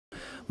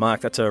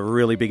Mark, that's a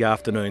really big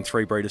afternoon,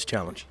 3 Breeders'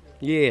 Challenge.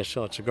 Yeah,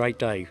 so it's a great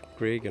day,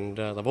 Greg, and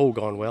they've all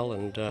gone well,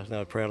 and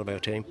they're proud of our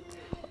team.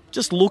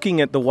 Just looking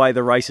at the way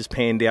the race has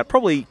panned out,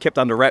 probably kept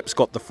under wraps,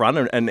 got the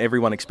front, and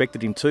everyone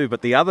expected him to.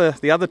 But the other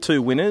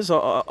 2 winners,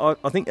 I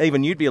think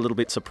even you'd be a little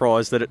bit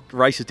surprised that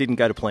races didn't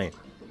go to plan.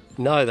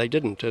 No, they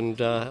didn't, and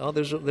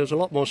there's a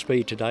lot more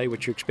speed today,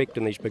 which you expect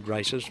in these big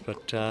races.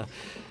 But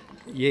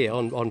yeah,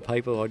 on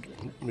paper,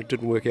 it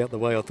didn't work out the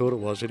way I thought it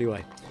was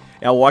anyway.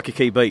 Our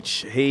Waikiki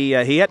Beach, he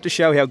had to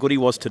show how good he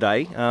was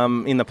today.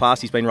 In the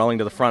past, he's been rolling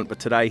to the front, but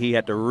today he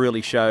had to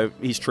really show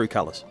his true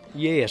colours.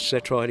 Yes,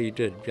 that's right, he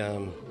did.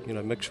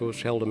 Mixed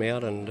horse held him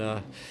out,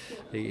 and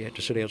he had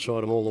to sit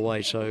outside him all the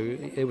way. So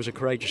it was a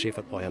courageous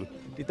effort by him.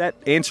 Did that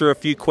answer a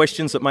few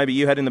questions that maybe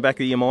you had in the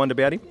back of your mind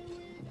about him?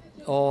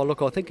 Oh,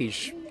 look, I think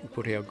he's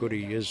put how good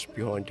he is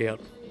beyond doubt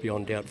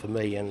for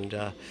me, and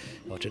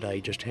today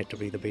he just had to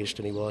be the best,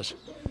 and he was.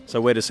 So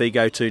where does he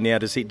go to now?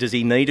 Does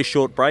he need a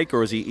short break,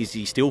 or is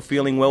he still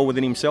feeling well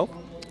within himself?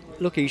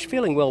 Look, he's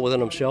feeling well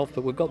within himself,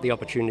 but we've got the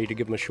opportunity to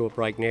give him a short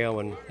break now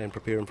and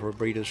prepare him for a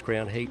Breeders'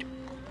 Crown heat.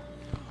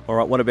 All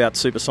right, what about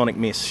Supersonic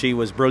Miss? She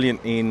was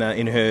brilliant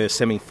in her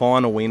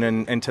semi-final win,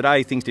 and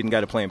today things didn't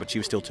go to plan, but she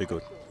was still too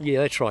good.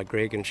 Yeah, that's right,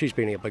 Greg, and she's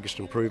been our biggest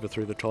improver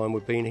through the time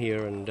we've been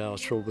here, and I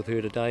was thrilled with her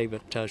today,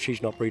 but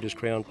she's not Breeders'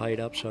 Crown paid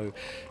up, so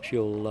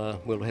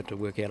we'll have to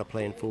work out a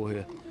plan for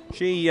her.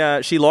 She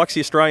likes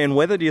the Australian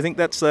weather. Do you think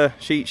that's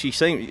she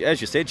seems,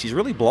 as you said, she's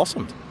really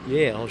blossomed?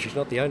 Yeah, well, she's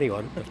not the only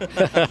one.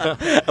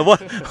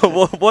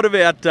 What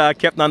about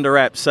Captain Under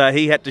Wraps?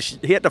 He had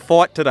to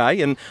fight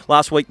today, and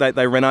last week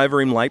they ran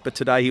over him late, but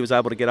today he was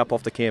able to get up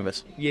off the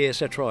canvas. Yes,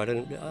 that's right,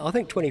 and I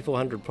think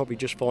 2400 probably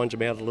just finds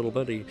him out a little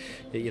bit.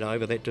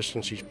 Over that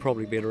distance he's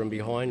probably better in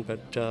behind,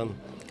 but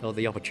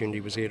the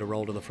opportunity was there to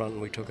roll to the front,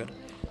 and we took it.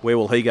 Where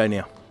will he go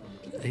now?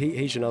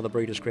 He's another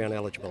Breeders' Crown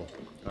eligible.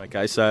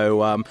 Okay,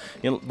 so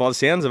by the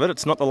sounds of it,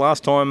 it's not the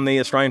last time the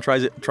Australian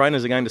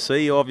trainers are going to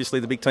see you. Obviously,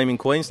 the big team in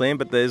Queensland,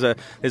 but there's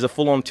a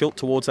full-on tilt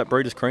towards that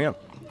Breeders' Crown.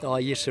 Oh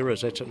yes, there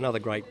is. That's another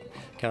great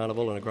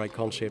carnival and a great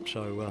concept.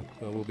 So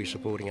we'll be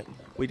supporting it.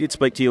 We did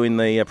speak to you in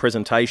the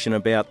presentation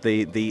about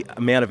the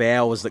amount of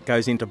hours that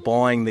goes into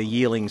buying the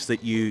yearlings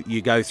that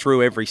you go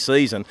through every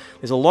season.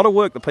 There's a lot of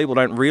work that people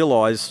don't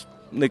realise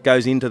that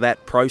goes into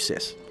that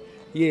process.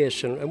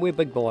 Yes, and we're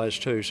big buyers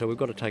too, so we've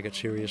got to take it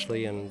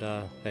seriously, and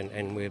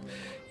we're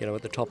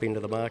at the top end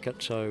of the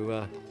market,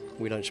 so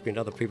we don't spend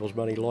other people's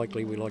money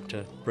lightly. We like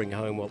to bring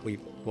home what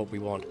we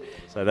want.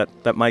 So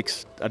that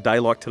makes a day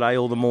like today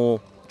all the more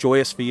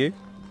joyous for you?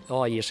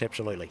 Oh yes,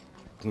 absolutely.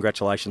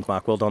 Congratulations,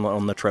 Mark. Well done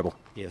on the treble.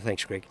 Yeah,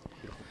 thanks, Greg.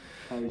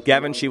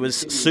 Gavin, she was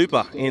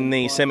super in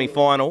the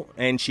semi-final,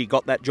 and she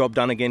got that job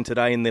done again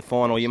today in the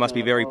final. You must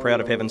be very proud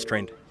of Heaven's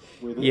Trend.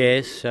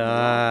 Yes,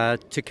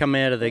 to come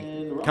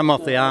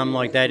off the arm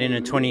like that in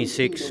a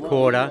 26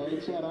 quarter,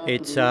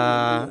 it's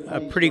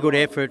a pretty good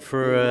effort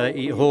for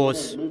a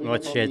horse.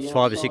 It's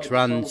 5 or 6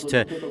 runs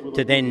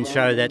to then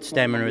show that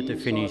stamina at the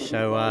finish.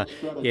 So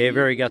yeah,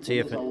 very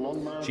gutsy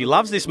effort. She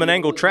loves this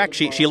Menangle track.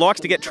 She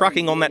likes to get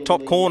trucking on that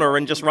top corner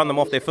and just run them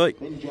off their feet.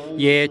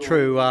 Yeah,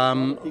 true.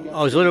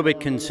 I was a little bit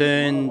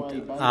concerned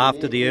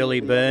after the early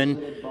burn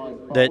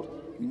that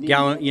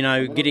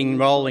getting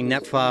rolling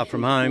that far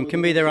from home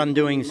can be their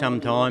undoing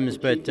sometimes,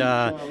 but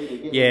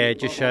yeah, it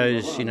just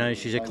shows,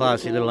 she's a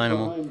classy little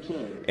animal.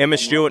 Emma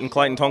Stewart and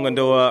Clayton Tongan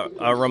do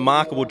a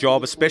remarkable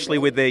job, especially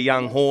with their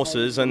young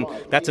horses, and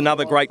that's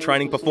another great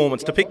training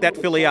performance. To pick that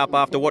filly up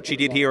after what she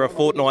did here a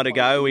fortnight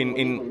ago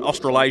in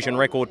Australasian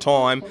record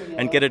time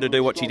and get her to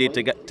do what she did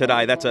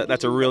today,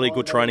 that's a really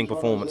good training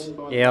performance.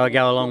 Yeah, I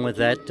go along with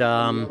that.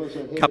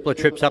 Couple of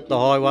trips up the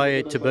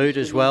highway to boot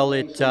as well.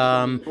 It's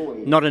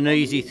not an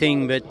easy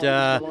thing, but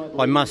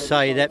I must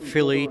say that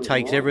filly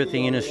takes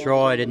everything in a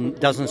stride and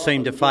doesn't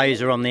seem to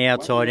phase her on the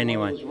outside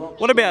anyway.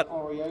 What about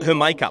her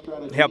makeup?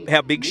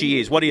 How big she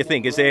is? What do you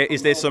think? Is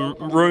there some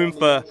room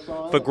for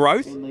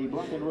growth?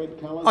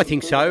 I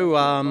think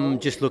so.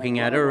 Just looking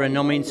at her, and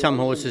I mean, some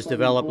horses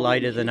develop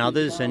later than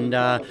others, and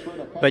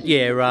but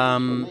yeah,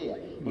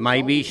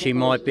 maybe she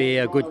might be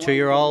a good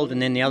 2-year-old,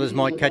 and then the others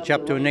might catch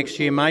up to her next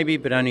year, maybe,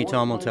 but only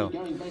time will tell.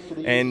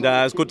 And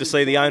it's good to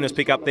see the owners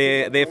pick up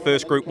their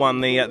first Group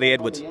 1, the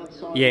Edwards.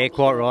 Yeah,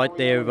 quite right.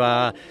 They've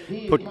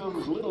put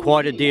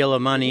quite a deal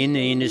of money in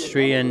the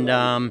industry, and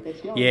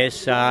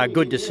yes,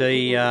 good to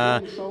see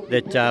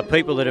that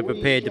people that are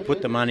prepared to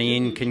put the money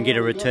in can get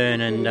a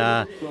return, and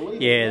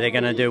yeah, they're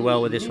going to do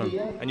well with this one.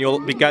 And you'll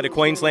go to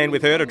Queensland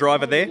with her to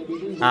drive her there?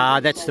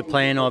 That's the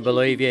plan, I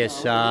believe,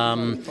 yes.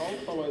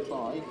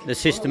 The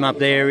system up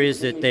there is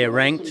that they're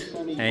ranked,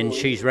 and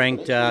she's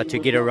ranked to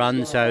get a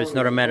run, so it's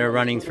not a matter of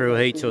running through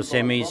heats or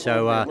semis.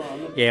 So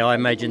yeah, I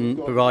imagine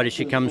provided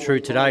she comes through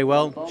today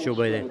well, she'll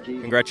be there.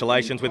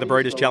 Congratulations with the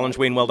Breeders' Challenge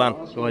win, well done.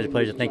 It's always a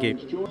pleasure, thank you.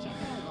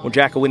 Well,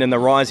 Jack, winning the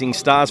Rising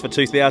Stars for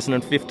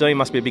 2015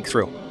 must be a big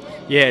thrill.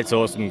 Yeah, it's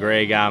awesome,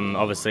 Greg.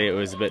 Obviously it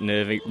was a bit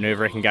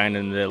nerve-wracking going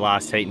into the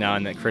last heat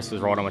knowing that Chris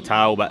was right on my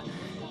tail, but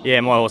yeah,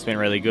 my horse went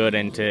really good,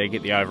 and to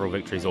get the overall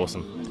victory is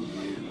awesome.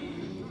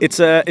 It's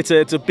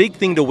a big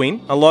thing to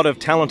win. A lot of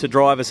talented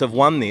drivers have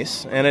won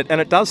this, and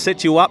it does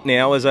set you up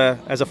now as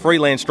a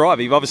freelance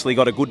driver. You've obviously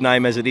got a good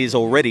name as it is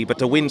already, but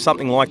to win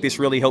something like this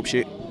really helps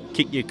you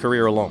kick your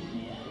career along.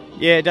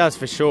 Yeah, it does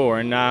for sure,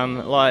 and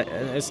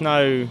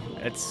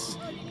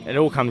it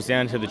all comes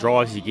down to the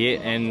drives you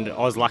get, and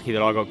I was lucky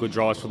that I got good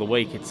drives for the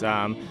week. It's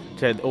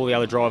to all the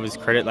other drivers'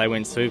 credit, they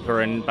went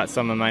super, but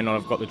some of them may not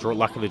have got the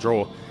luck of the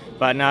draw.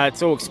 But no,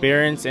 it's all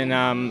experience, and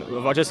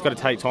I've just got to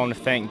take time to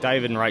thank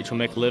David and Rachel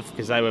Micallef,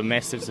 because they were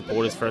massive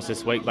supporters for us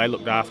this week. They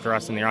looked after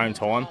us in their own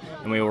time,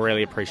 and we all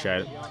really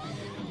appreciate it.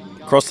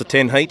 Across the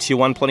 10 heats, you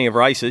won plenty of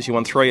races. You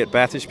won 3 at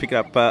Bathurst, picked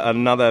up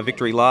another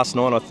victory last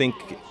night, I think,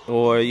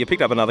 or you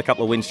picked up another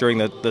couple of wins during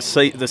the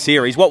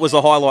series. What was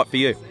the highlight for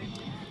you?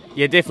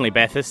 Yeah, definitely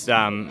Bathurst.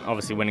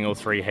 Obviously winning all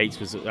 3 heats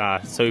was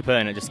super,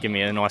 and it just gave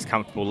me a nice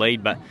comfortable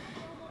lead. But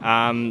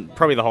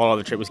probably the highlight of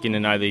the trip was getting to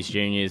know these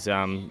juniors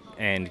and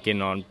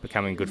getting on,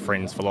 becoming good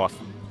friends for life.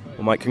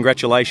 Well, mate,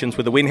 congratulations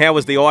with the win. How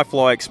was the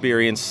iFly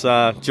experience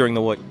during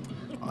the week?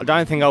 I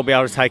don't think I'll be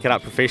able to take it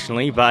up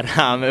professionally, but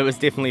it was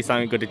definitely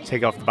something good to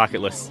tick off the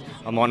bucket list.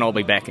 I might not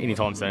be back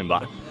anytime soon,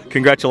 but...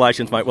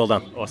 Congratulations, mate. Well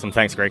done. Awesome.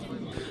 Thanks, Greg.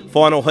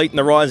 Final heat in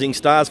the Rising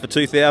Stars for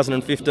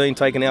 2015,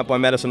 taken out by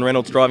Madison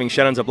Reynolds driving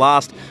Challange a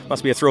blast.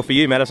 Must be a thrill for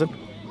you, Madison.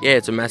 Yeah,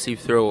 it's a massive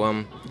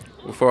thrill.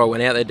 Before I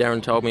went out there,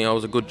 Darren told me I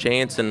was a good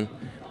chance, and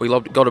we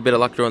got a bit of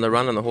luck during the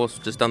run, and the horse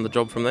just done the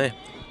job from there.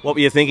 What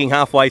were you thinking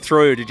halfway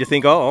through? Did you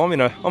think, oh, I'm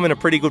in a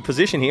pretty good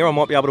position here, I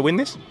might be able to win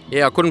this?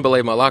 Yeah, I couldn't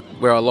believe my luck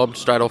where I lobbed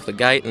straight off the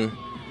gate, and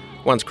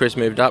once Chris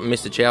moved up and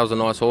Mr. Chow was a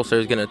nice horse, so he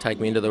was going to take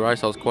me into the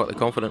race. I was quite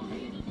confident.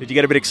 Did you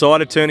get a bit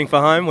excited turning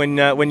for home when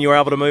you were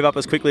able to move up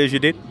as quickly as you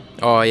did?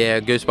 Oh yeah,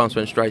 goosebumps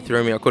went straight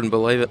through me. I couldn't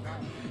believe it.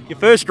 Your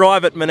first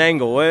drive at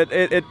Menangle,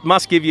 it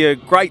must give you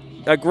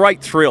a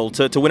great thrill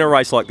to win a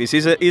race like this.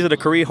 Is it a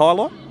career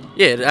highlight?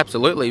 Yeah,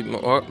 absolutely.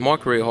 My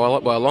career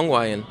highlight by a long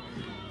way, and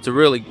it's a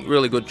really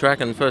good track,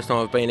 and the first time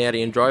I've been out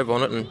here and drove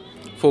on it, and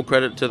full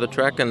credit to the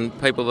track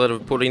and people that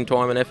have put in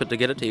time and effort to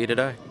get it to you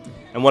today.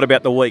 And what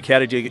about the week? How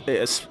did you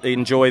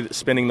enjoy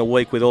spending the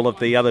week with all of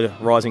the other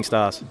Rising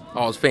Stars?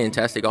 Oh, it was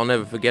fantastic. I'll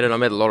never forget it. I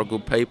met a lot of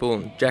good people,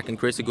 and Jack and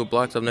Chris are good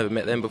blokes. I've never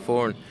met them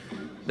before, and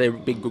they're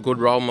big, good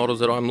role models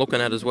that I'm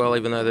looking at as well,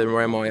 even though they're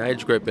around my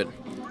age group. But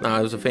no,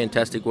 it was a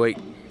fantastic week.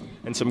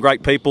 And some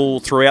great people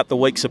throughout the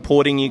week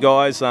supporting you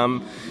guys.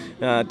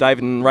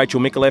 David and Rachel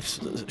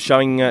Micallef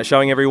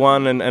showing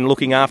everyone and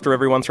looking after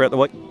everyone throughout the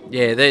week.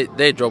 Yeah,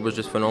 their job was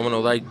just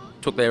phenomenal. They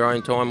took their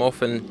own time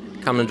off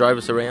and come and drove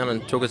us around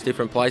and took us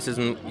different places,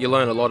 and you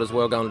learn a lot as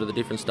well going to the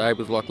different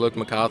stables like Luke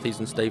McCarthy's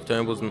and Steve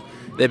Turnbull's, and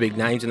they're big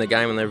names in the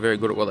game and they're very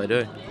good at what they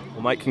do.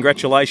 Well, mate,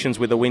 congratulations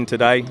with the win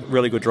today.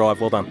 Really good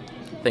drive. Well done.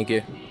 Thank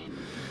you.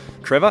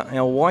 Trevor,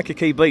 our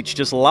Waikiki Beach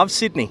just loves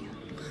Sydney.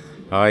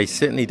 Oh, he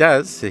certainly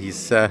does.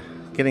 He's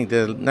getting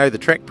to know the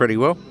track pretty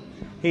well.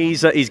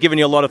 He's given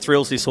you a lot of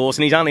thrills, this horse,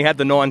 and he's only had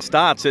the 9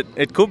 starts.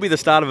 It could be the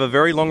start of a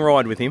very long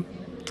ride with him.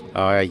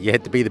 Oh, you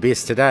had to be the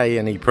best today,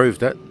 and he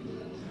proved it.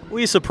 Were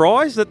you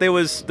surprised that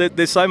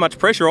there's so much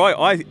pressure?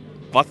 I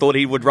thought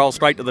he would roll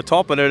straight to the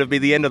top and it'd be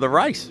the end of the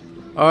race.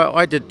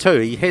 I did too.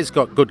 He has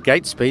got good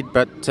gate speed,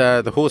 but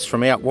the horse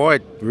from out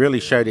wide really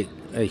showed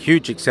a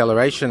huge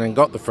acceleration and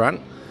got the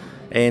front.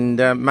 And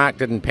Mark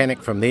didn't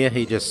panic from there.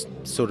 He just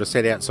sort of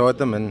sat outside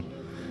them and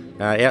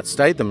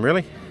outstayed them,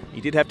 really.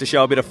 He did have to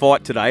show a bit of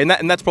fight today,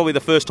 and that's probably the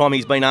first time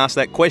he's been asked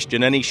that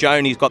question, and he's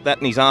shown he's got that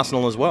in his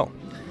arsenal as well.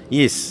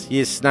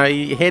 Yes. No,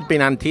 he had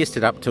been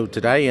untested up till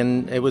today,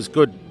 and it was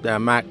good.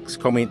 Mark's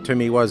comment to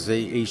me was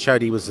he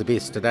showed he was the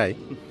best today.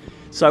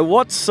 So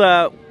what's,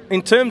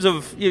 in terms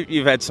of,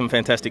 you've had some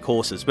fantastic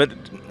horses, but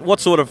what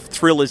sort of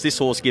thrill is this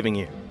horse giving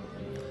you?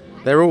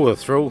 They're all a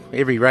thrill.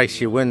 Every race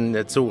you win,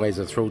 it's always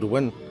a thrill to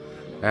win.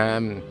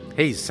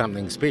 He's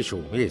something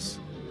special, yes.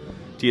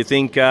 Do you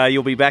think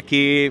you'll be back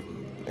here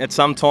at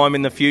some time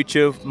in the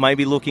future,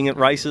 maybe looking at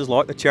races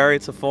like the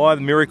Chariots of Fire,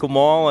 the Miracle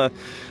Mile?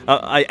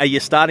 Are you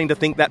starting to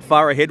think that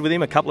far ahead with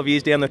him a couple of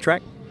years down the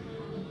track?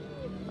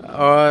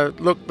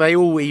 Look, they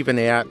all even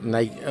out, and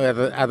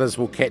others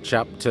will catch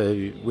up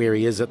to where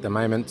he is at the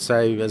moment. So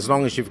as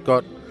long as you've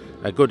got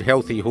a good,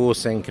 healthy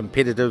horse and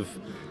competitive,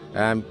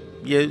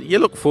 you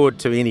look forward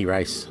to any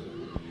race.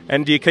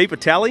 And do you keep a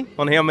tally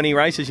on how many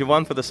races you've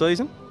won for the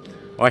season?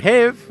 I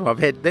have.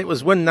 That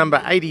was win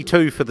number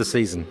 82 for the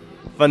season.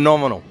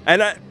 Phenomenal.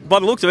 And by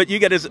the looks of it, you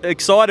get as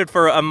excited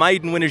for a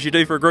maiden win as you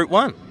do for a Group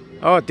 1.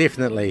 Oh,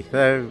 definitely.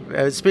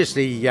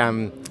 Especially,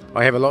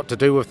 I have a lot to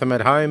do with them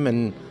at home,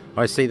 and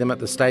I see them at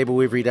the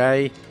stable every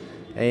day,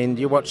 and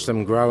you watch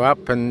them grow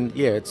up, and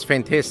yeah, it's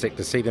fantastic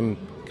to see them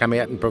come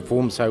out and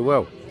perform so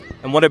well.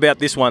 And what about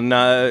this one?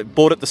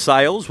 Bought at the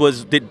sales.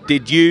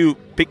 Did you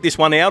pick this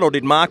one out, or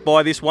did Mark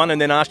buy this one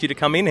and then ask you to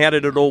come in? How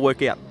did it all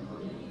work out?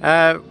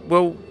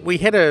 Well, we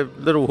had a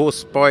little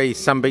horse by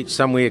some beach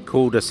somewhere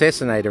called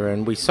Assassinator,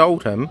 and we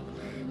sold him,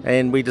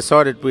 and we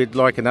decided we'd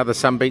like another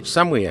Some Beach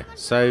somewhere.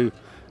 So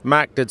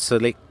Mark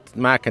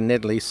and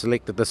Natalie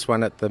selected this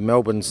one at the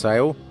Melbourne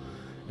sale,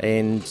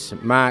 and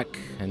Mark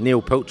and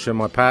Neil Pilcher,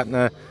 my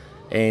partner,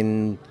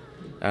 and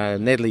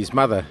Natalie's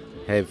mother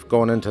have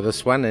gone into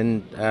this one,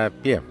 and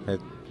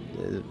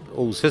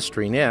all's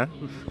history now.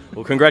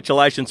 Well,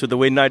 congratulations with the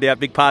win, no doubt.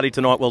 Big party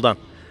tonight, well done.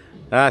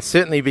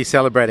 Certainly be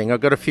celebrating.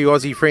 I've got a few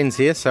Aussie friends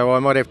here, so I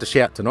might have to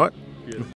shout tonight.